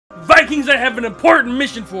Vikings, I have an important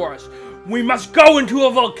mission for us. We must go into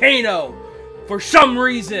a volcano. For some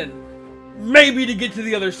reason. Maybe to get to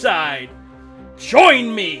the other side.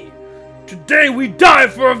 Join me. Today we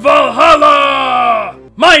dive for Valhalla.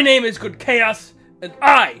 My name is GoodKhaos, and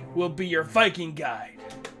I will be your Viking guide.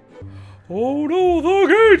 Oh no, the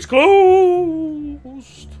gate's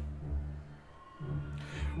closed.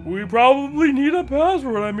 We probably need a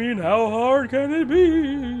password. I mean, how hard can it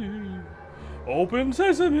be? Open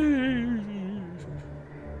sesame.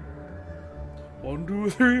 1, 2,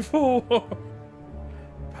 3, 4.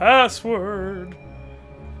 Password.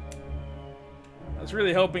 I was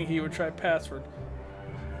really hoping he would try password.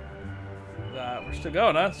 We're still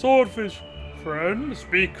going, huh? Swordfish. Friend,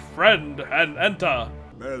 speak friend, and enter.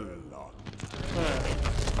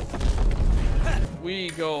 We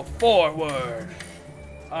go forward.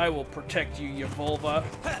 I will protect you, you vulva.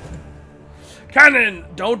 Cannon!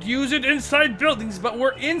 Don't use it inside buildings, but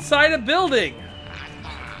we're inside a building.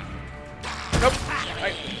 Nope.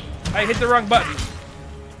 I hit the wrong button.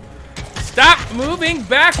 Stop moving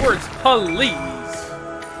backwards, please.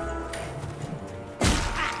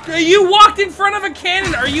 You walked in front of a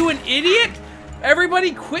cannon. Are you an idiot?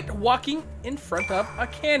 Everybody quit walking in front of a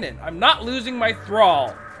cannon. I'm not losing my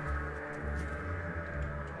thrall.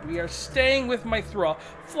 We are staying with my thrall.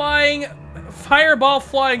 Flying, fireball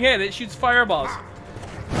flying head. It shoots fireballs.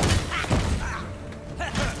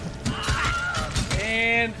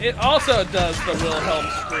 And it also does the Wilhelm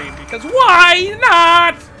scream, because why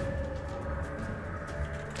not?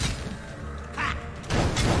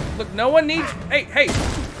 Look, no one needs... Hey.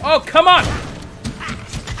 Oh, come on.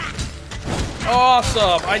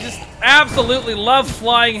 Awesome. I just absolutely love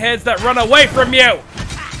flying heads that run away from you.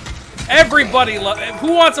 Everybody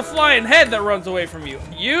who wants a flying head that runs away from you?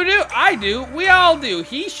 You do? I do. We all do.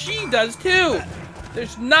 He, she does too.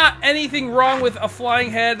 There's not anything wrong with a flying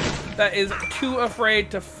head that is too afraid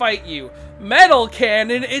to fight you. Metal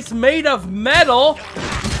cannon, it's made of metal.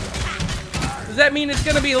 Does that mean it's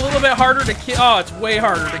gonna be a little bit harder to kill? Oh, it's way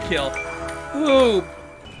harder to kill. Ooh.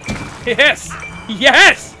 Yes!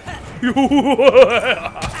 Yes!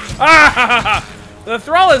 The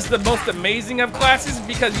thrall is the most amazing of classes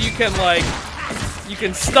because you can, like, you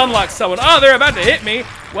can stun lock someone. Oh, they're about to hit me.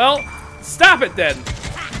 Well, stop it then.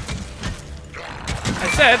 I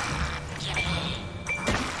said,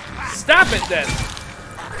 stop it then.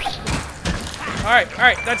 All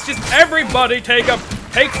right, that's just everybody take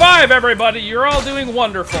 5, everybody. You're all doing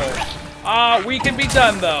wonderful. We can be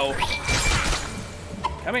done though.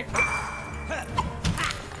 Come here.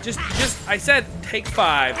 Just, I said take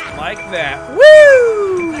 5, like that.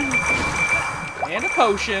 Woo! And a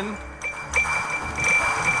potion.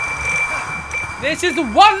 This is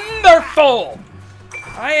wonderful.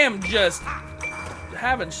 I am just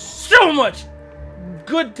having so much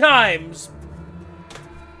good times.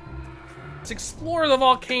 Let's explore the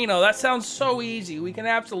volcano. That sounds so easy. We can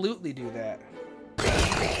absolutely do that.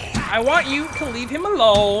 I want you to leave him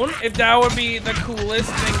alone, if that would be the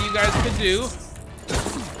coolest thing you guys could do.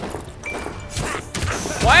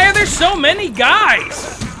 Why are there so many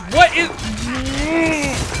guys? What is...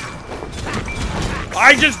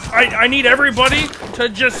 I need everybody to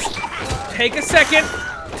just take a second.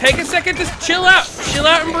 Take a second to chill out. Chill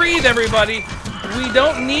out and breathe, everybody. We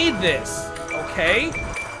don't need this, okay?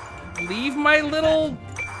 Leave my little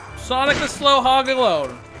Sonic the Slow Hog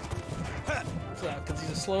alone. Because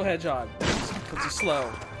he's a slow hedgehog. Because he's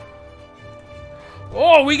slow.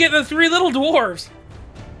 Oh, we get the 3 little dwarves.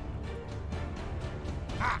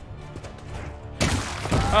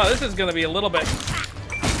 Oh, this is going to be a little bit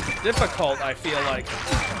difficult, I feel like.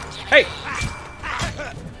 Hey!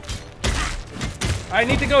 I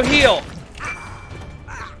need to go heal.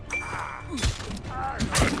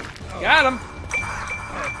 Got him.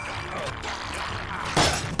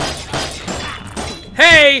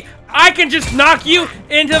 Hey! I can just knock you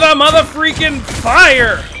into the mother freaking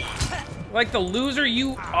fire! Like the loser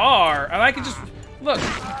you are. And I can just... Look.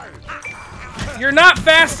 You're not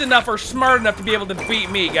fast enough or smart enough to be able to beat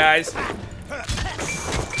me, guys.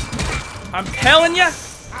 I'm telling you,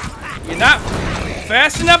 you're not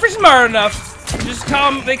fast enough or smart enough.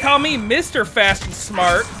 They call me Mr. Fast and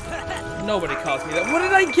Smart. Nobody calls me that. What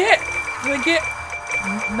did I get? Did I get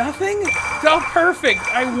nothing? Oh, perfect.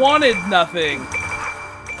 I wanted nothing.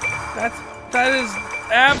 That is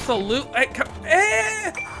absolute. I'm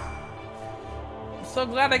so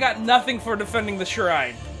glad I got nothing for defending the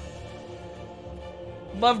shrine.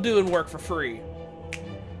 Love doing work for free.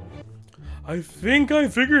 I think I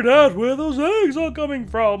figured out where those eggs are coming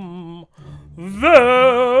from. There.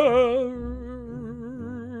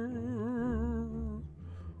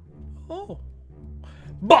 Oh.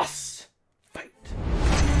 boss fight.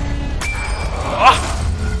 Ah!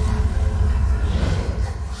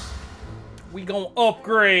 We gonna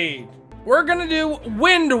upgrade. We're gonna do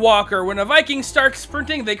Wind Walker. When a Viking starts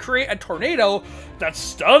sprinting, they create a tornado that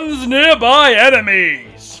stuns nearby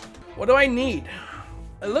enemies. What do I need?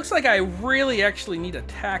 It looks like I really actually need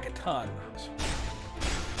attack a ton.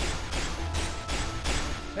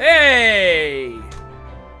 Hey!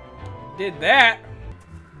 Did that.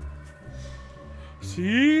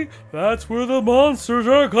 See? That's where the monsters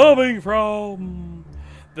are coming from.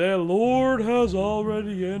 Their lord has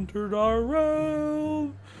already entered our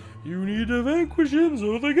realm. You need to vanquish him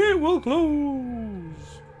so the gate will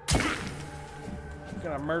close. I'm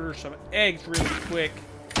gonna murder some eggs really quick.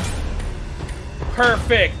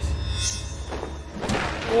 Perfect.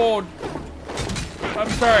 Oh,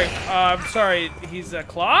 I'm sorry. He's a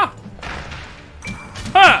claw?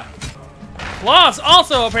 Huh. Claws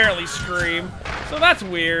also apparently scream, so that's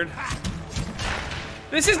weird.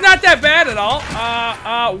 This is not that bad at all.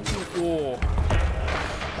 Ooh.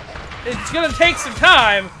 It's gonna take some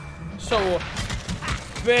time, so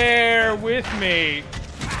bear with me.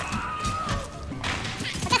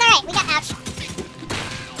 But that's alright, we got ouch.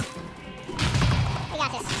 We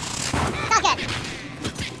got this. It's all good.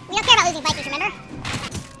 We don't care about losing Vikings, remember?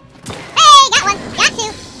 Hey, got one, got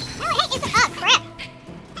two. Oh, hey, it's oh crap.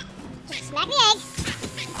 Just smack the egg.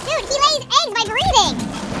 Dude, he lays eggs by breathing.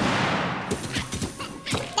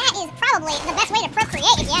 That is probably the best way to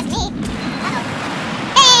procreate, if you ask me. Uh-oh.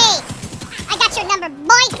 Hey! I got your number,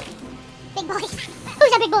 boy! Big boy.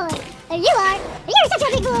 Who's a big boy? There you are. You're such a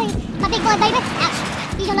big boy. My big boy, baby. Ouch.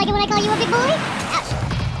 You don't like it when I call you a big boy? Ouch.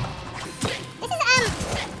 This is,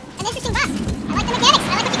 an interesting boss. I like the mechanics.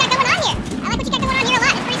 I like what you got going on here. I like what you got going on here a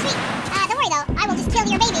lot. It's pretty sweet. Don't worry, though. I will just kill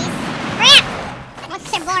your babies. Crap! Once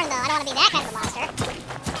they're born, though, I don't want to be that kind of a monster.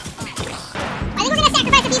 I think we're going to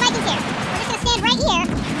sacrifice a few Vikings here. We're just going to stand right here.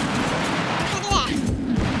 We're just going to do that.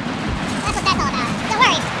 That's what that's all about. Don't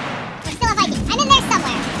worry. We're still a Viking. I'm in there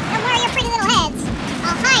somewhere. Don't worry your pretty little heads.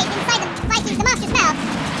 I'll hide inside the monster's mouth.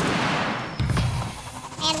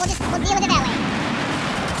 And we'll deal with it that way.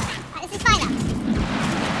 This is fine though.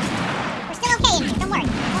 We're still okay in here. Don't worry.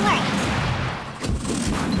 Don't worry.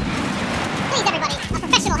 Please everybody, a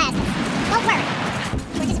professional has this. Don't worry.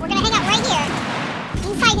 We're gonna hang out right here,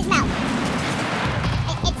 inside his mouth.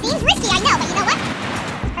 It seems risky, I know, but you know what?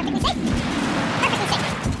 It's perfectly safe. Perfectly safe.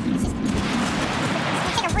 It's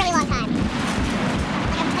gonna take a really long time.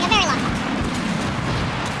 Like a very long time.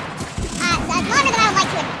 Longer than I would like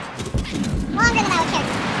to admit. Longer than I would care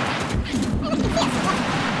to. Hey, look, you can see us.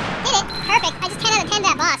 Did it. Perfect. I just 10 out of 10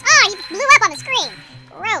 that boss. Ah, he blew up on the screen.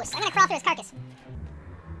 Gross. I'm gonna crawl through his carcass.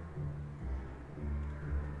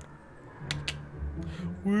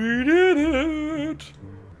 We did it!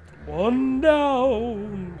 One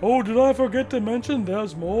down. Oh, did I forget to mention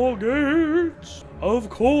there's more gates? Of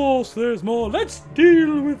course there's more. Let's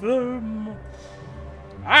deal with them.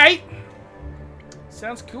 Alright.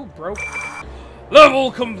 Sounds cool, bro.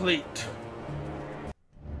 Level complete.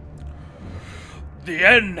 The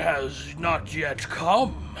end has not yet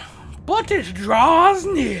come, but it draws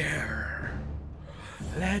near.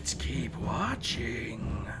 Let's keep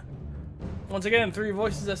watching. Once again, 3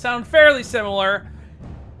 voices that sound fairly similar,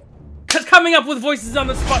 because coming up with voices on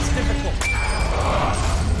the spot's difficult.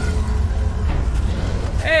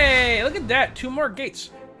 Hey, look at that. 2 more gates.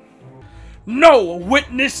 No,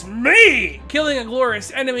 witness me! Killing a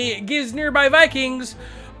glorious enemy gives nearby Vikings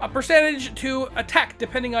a percentage to attack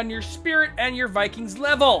depending on your spirit and your Vikings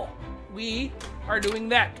level. We are doing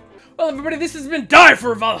that. Well, everybody, this has been Die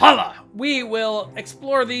for Valhalla. We will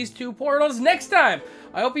explore these 2 portals next time.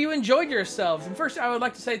 I hope you enjoyed yourselves. And first, I would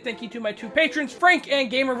like to say thank you to my 2 patrons, Frank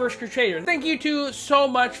and Gamerverse Crusader. Thank you 2 so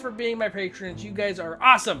much for being my patrons. You guys are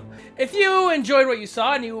awesome. If you enjoyed what you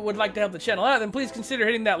saw and you would like to help the channel out, then please consider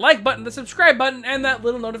hitting that like button, the subscribe button, and that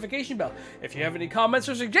little notification bell. If you have any comments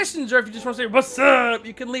or suggestions, or if you just want to say what's up,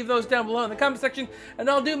 you can leave those down below in the comment section, and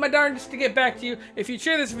I'll do my darndest to get back to you. If you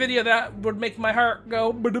share this video, that would make my heart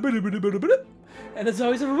go. And as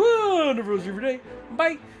always, have a wonderful rest of your day.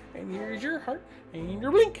 Bye. And here's your heart and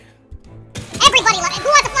your blink. Everybody, who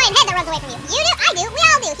wants a flying head that runs away from you? You do, I do, we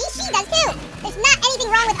all do, she does too. There's not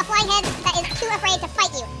anything wrong with a flying head that is too afraid to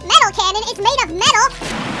fight you. Metal cannon, it's made of metal.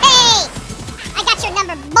 Hey, I got your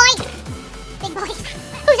number, boy. Big boy.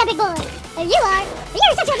 Who's a big boy? There you are.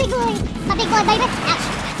 You're such a big boy. My big boy, baby. Ouch.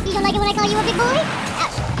 You don't like it when I call you a big boy?